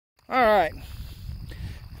All right.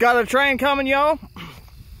 Got a train coming, y'all.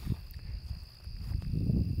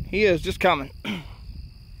 He is just coming.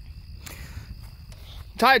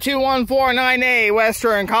 Type 2149A,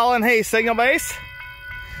 Western Cullen Hays signal base.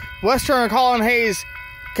 Western Cullen Hays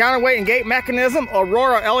counterweight and gate mechanism.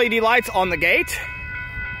 Aurora LED lights on the gate.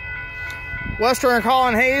 Western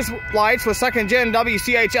Cullen Hays lights with 2nd gen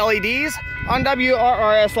WCH LEDs on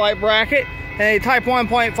WRRS light bracket. And a Type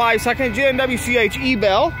 1.5 2nd gen WCH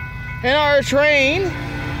ebell. And our train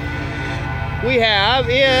we have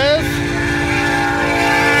is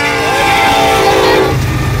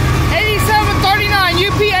 8739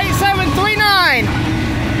 UP 8739.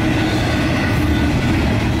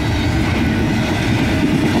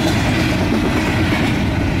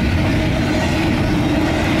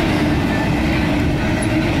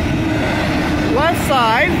 Left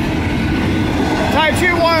side, Type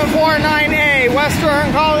 2149A,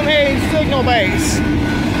 Western Cullen Hays signal base.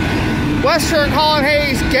 Western Cullen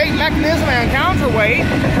Hays gate mechanism and counterweight.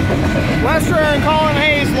 Western Cullen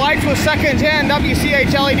Hays lights with 2nd gen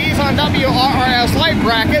WCH LEDs on WRRS light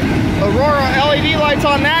bracket. Aurora LED lights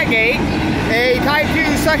on that gate. A Type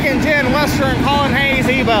 2 2nd gen Western Cullen Hays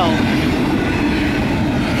ebell.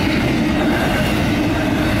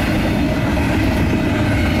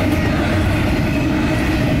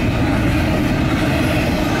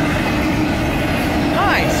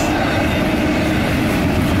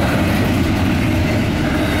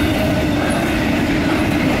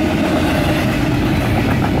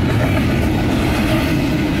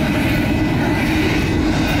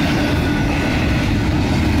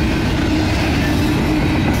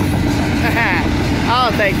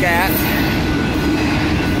 I'll take that.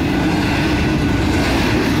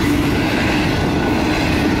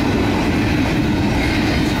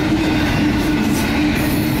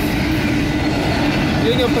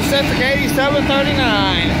 Union Pacific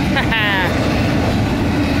 8739.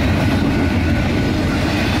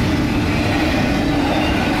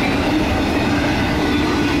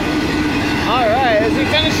 Alright, as he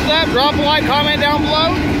finishes up, drop a like, comment down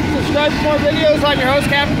below. Subscribe for more videos. I'm your host,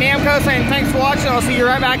 Captain Namco, saying thanks for watching. I'll see you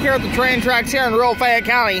right back here at the train tracks here in rural Fayette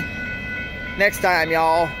County next time,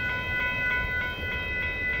 y'all.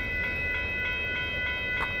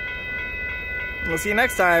 We'll see you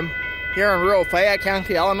next time here in rural Fayette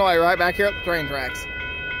County, Illinois, right back here at the train tracks.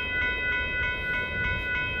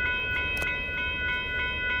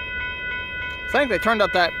 I think they turned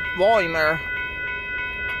up that volume there.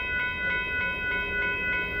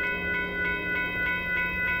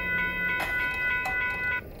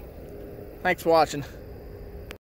 Thanks for watching.